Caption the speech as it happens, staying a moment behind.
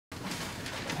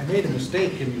I made a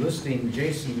mistake in listing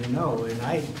Jason Minot, and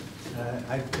I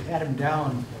had him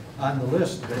down on the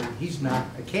list, but he's not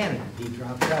a candidate. He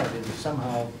dropped out, and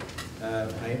somehow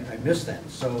I missed that.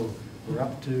 So we're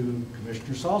up to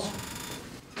Commissioner Saltzman.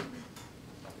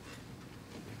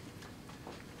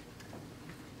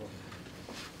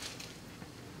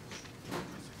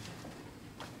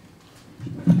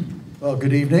 Well,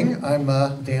 good evening. I'm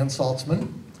Dan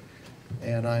Saltzman,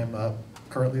 and I'm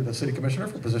currently the City Commissioner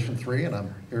for Position 3, and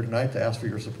I'm here tonight to ask for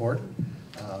your support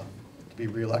to be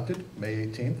reelected May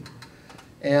 18th.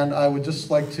 And I would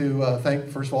just like to thank,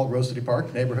 first of all, Rose City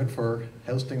Park neighborhood for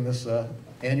hosting this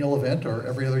annual event, or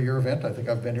every other year event. I think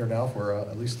I've been here now for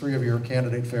at least 3 of your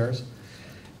candidate fairs.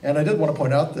 And I did want to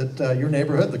point out that your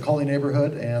neighborhood, the Coley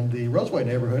neighborhood, and the Roseway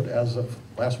neighborhood, as of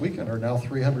last weekend, are now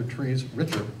 300 trees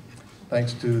richer,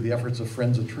 thanks to the efforts of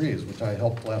Friends of Trees, which I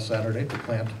helped last Saturday to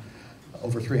plant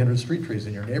over 300 street trees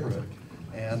in your neighborhood.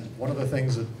 And one of the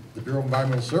things that the Bureau of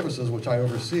Environmental Services, which I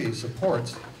oversee,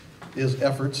 supports is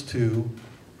efforts to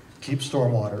keep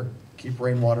stormwater, keep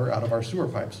rainwater out of our sewer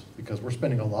pipes, because we're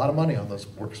spending a lot of money on those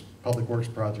public works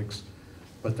projects,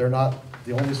 but they're not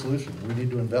the only solution. We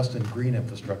need to invest in green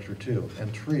infrastructure too.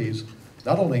 And trees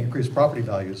not only increase property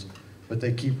values, but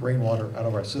they keep rainwater out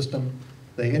of our system.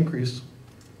 They increase,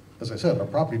 as I said, our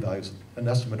property values, an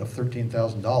estimate of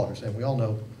 $13,000, and we all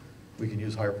know we can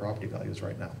use higher property values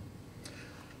right now.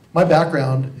 My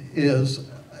background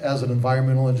is as an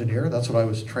environmental engineer. That's what I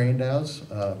was trained as.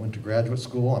 Went to graduate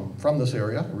school. I'm from this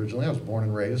area originally. I was born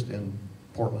and raised in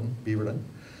Portland, Beaverton,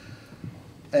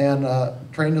 and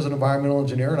trained as an environmental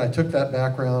engineer. And I took that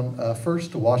background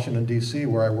first to Washington, D.C.,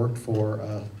 where I worked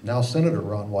for now Senator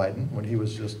Ron Wyden when he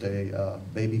was just a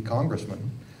baby congressman.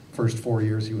 First 4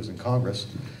 years he was in Congress.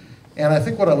 And I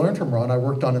think what I learned from Ron, I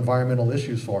worked on environmental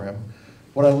issues for him.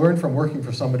 What I learned from working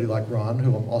for somebody like Ron,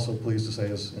 who I'm also pleased to say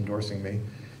is endorsing me,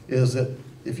 is that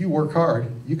if you work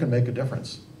hard, you can make a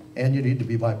difference, and you need to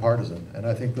be bipartisan. And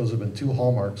I think those have been 2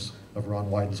 hallmarks of Ron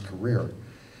Wyden's career.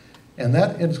 And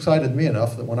that excited me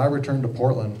enough that when I returned to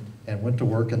Portland and went to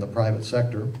work in the private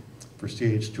sector for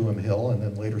CH2M Hill, and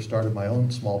then later started my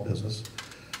own small business,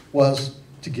 was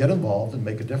to get involved and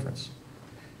make a difference.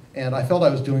 And I felt I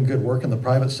was doing good work in the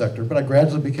private sector, but I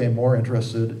gradually became more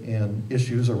interested in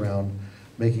issues around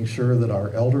making sure that our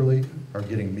elderly are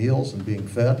getting meals and being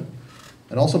fed,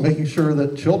 and also making sure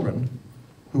that children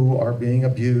who are being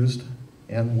abused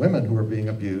and women who are being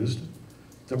abused,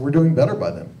 that we're doing better by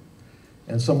them.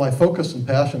 And so my focus and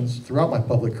passions throughout my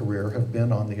public career have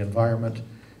been on the environment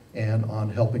and on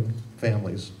helping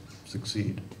families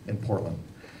succeed in Portland.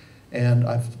 And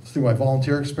through my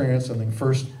volunteer experience, and then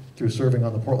first through serving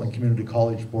on the Portland Community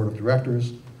College Board of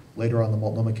Directors, later on the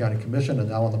Multnomah County Commission, and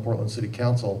now on the Portland City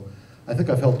Council, I think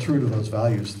I've held true to those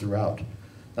values throughout.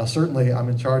 Now certainly I'm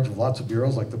in charge of lots of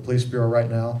bureaus, like the Police Bureau right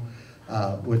now,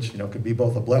 which could be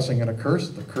both a blessing and a curse.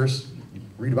 The curse, you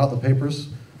read about the papers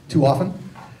too often.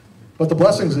 But the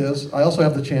blessings is, I also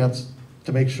have the chance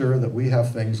to make sure that we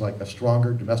have things like a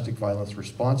stronger domestic violence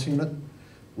response unit,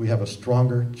 we have a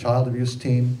stronger child abuse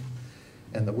team,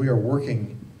 and that we are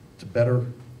working to better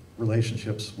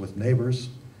relationships with neighbors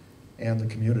and the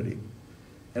community.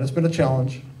 And it's been a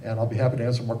challenge, and I'll be happy to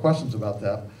answer more questions about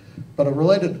that. But a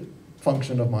related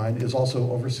function of mine is also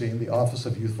overseeing the Office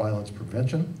of Youth Violence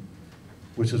Prevention,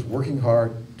 which is working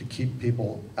hard to keep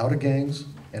people out of gangs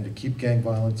and to keep gang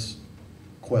violence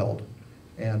quelled.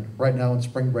 And right now in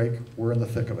spring break, we're in the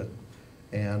thick of it.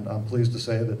 And I'm pleased to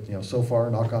say that so far,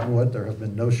 knock on wood, there have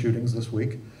been no shootings this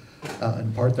week.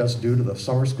 In part, that's due to the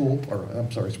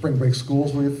spring break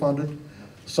schools we have funded,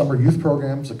 summer youth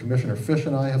programs that Commissioner Fish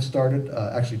and I have started,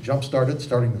 actually jump-started,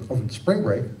 starting over spring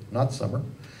break, not summer,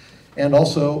 and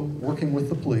also working with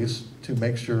the police to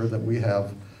make sure that we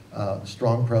have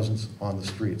strong presence on the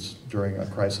streets during a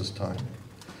crisis time.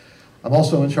 I'm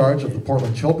also in charge of the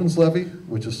Portland Children's Levy,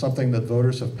 which is something that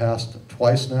voters have passed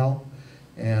twice now,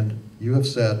 and you have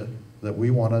said that we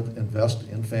want to invest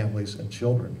in families and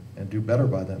children and do better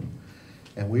by them.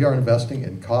 And we are investing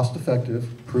in cost-effective,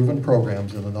 proven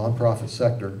programs in the nonprofit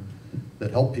sector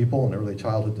that help people in early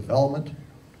childhood development,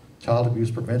 child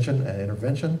abuse prevention and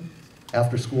intervention,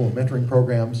 after-school and mentoring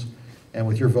programs, and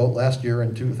with your vote last year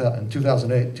in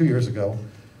 2008, 2 years ago,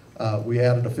 we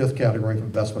added a 5th category of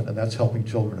investment, and that's helping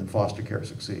children in foster care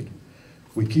succeed.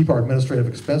 We keep our administrative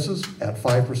expenses at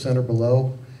 5% or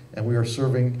below, and we are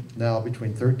serving now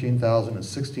between 13,000 and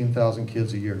 16,000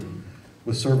 kids a year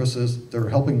with services that are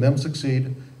helping them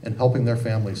succeed and helping their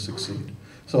families succeed.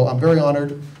 So I'm very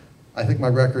honored. I think my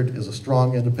record is a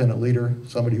strong, independent leader,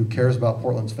 somebody who cares about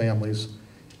Portland's families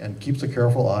and keeps a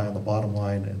careful eye on the bottom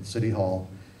line in City Hall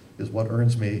is what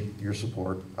earns me your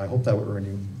support. I hope that would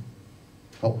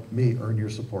help me earn your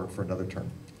support for another term.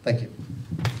 Thank you.